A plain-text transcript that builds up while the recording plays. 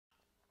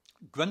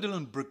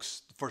Gwendoline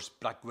Brooks, the first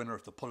black winner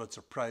of the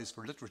Pulitzer Prize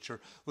for Literature,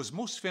 was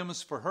most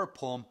famous for her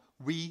poem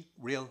 "We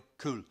Real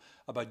Cool"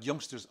 about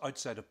youngsters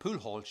outside a pool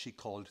hall she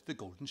called the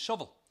Golden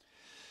Shovel.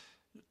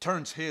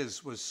 Terrance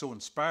Hayes was so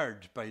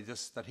inspired by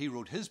this that he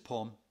wrote his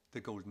poem, The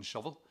Golden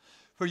Shovel,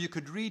 where you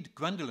could read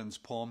Gwendoline's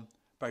poem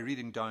by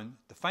reading down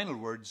the final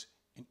words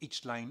in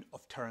each line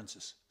of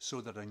Terrance's,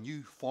 so that a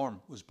new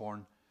form was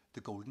born,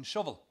 the Golden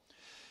Shovel.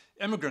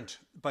 Immigrant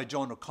by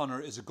John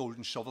O'Connor is a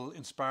golden shovel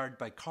inspired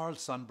by Carl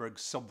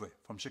Sandburg's Subway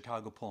from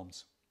Chicago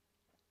Poems.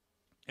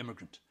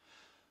 Immigrant.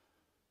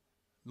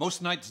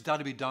 Most nights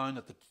Dad'd be down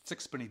at the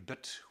sixpenny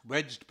bit,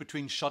 wedged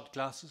between shot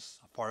glasses,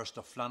 a forest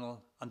of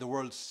flannel, and the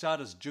world's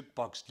saddest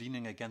jukebox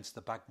leaning against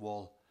the back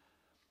wall.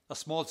 A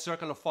small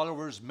circle of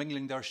followers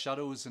mingling their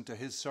shadows into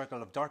his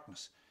circle of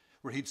darkness,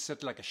 where he'd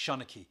sit like a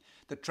Shanachie,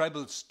 the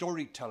tribal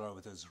storyteller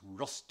with his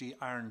rusty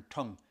iron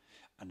tongue,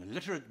 an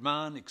illiterate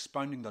man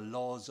expounding the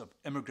laws of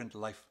immigrant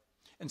life,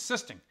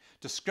 insisting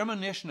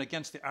discrimination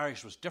against the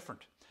Irish was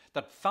different,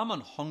 that famine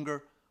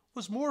hunger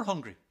was more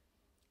hungry.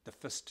 The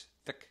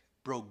fist-thick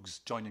brogues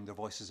joining their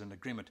voices in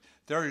agreement,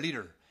 their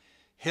leader,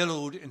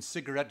 haloed in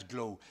cigarette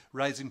glow,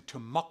 rising to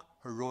mock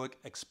heroic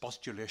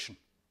expostulation.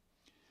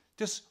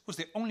 This was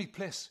the only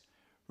place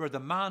where the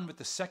man with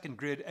the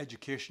second-grade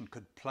education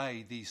could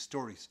ply these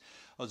stories,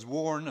 as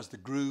worn as the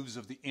grooves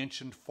of the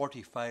ancient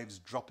 45s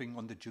dropping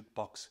on the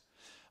jukebox.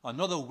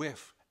 Another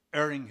waif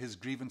airing his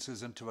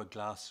grievances into a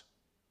glass.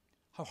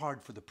 How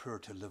hard for the poor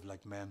to live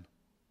like men.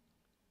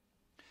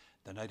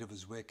 The night of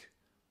his wake,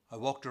 I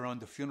walked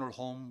around the funeral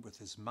home with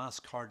his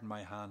mass card in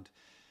my hand.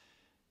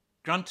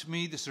 Grant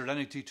me the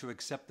serenity to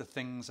accept the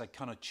things I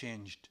cannot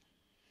change.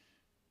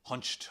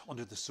 Hunched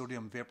under the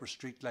sodium vapour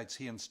streetlights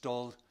he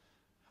installed,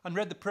 and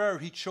read the prayer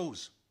he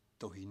chose,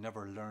 though he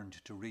never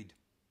learned to read.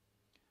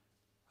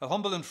 How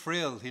humble and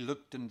frail he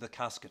looked in the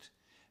casket,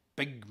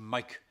 Big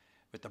Mike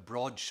with the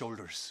broad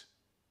shoulders,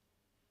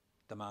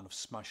 the man of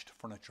smashed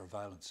furniture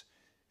violence,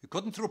 who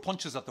couldn't throw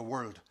punches at the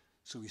world,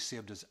 so he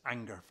saved his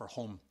anger for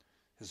home,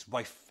 his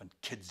wife and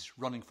kids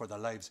running for their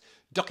lives,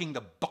 ducking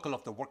the buckle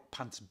of the work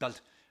pants belt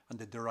and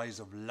the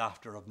derisive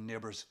laughter of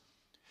neighbours.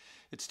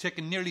 It's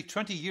taken nearly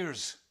 20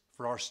 years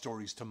for our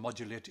stories to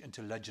modulate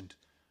into legend,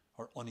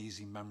 our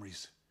uneasy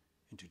memories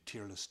into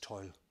tearless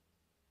toil.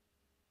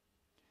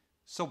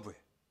 Subway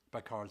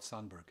by Carl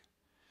Sandburg.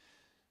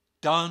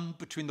 Down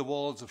between the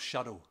walls of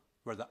shadow,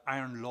 where the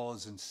iron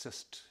laws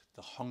insist,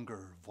 the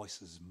hunger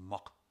voices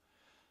mock.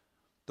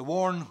 The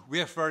worn,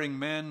 wayfaring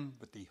men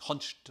with the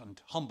hunched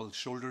and humble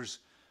shoulders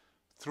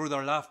throw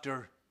their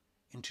laughter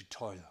into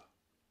toil.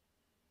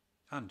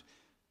 And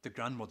the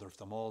grandmother of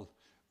them all,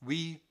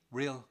 We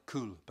Real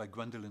Cool by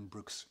Gwendoline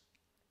Brooks.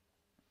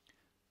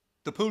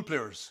 The pool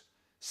players,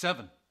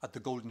 7 at the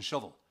Golden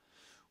Shovel.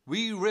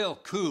 We real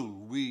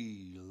cool,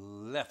 we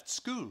left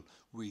school,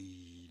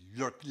 we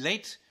lurk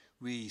late,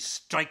 we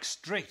strike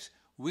straight,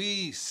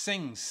 we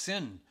sing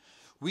sin,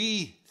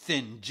 we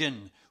thin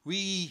gin,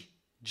 we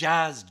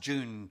jazz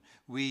June,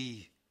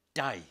 we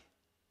die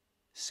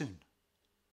soon.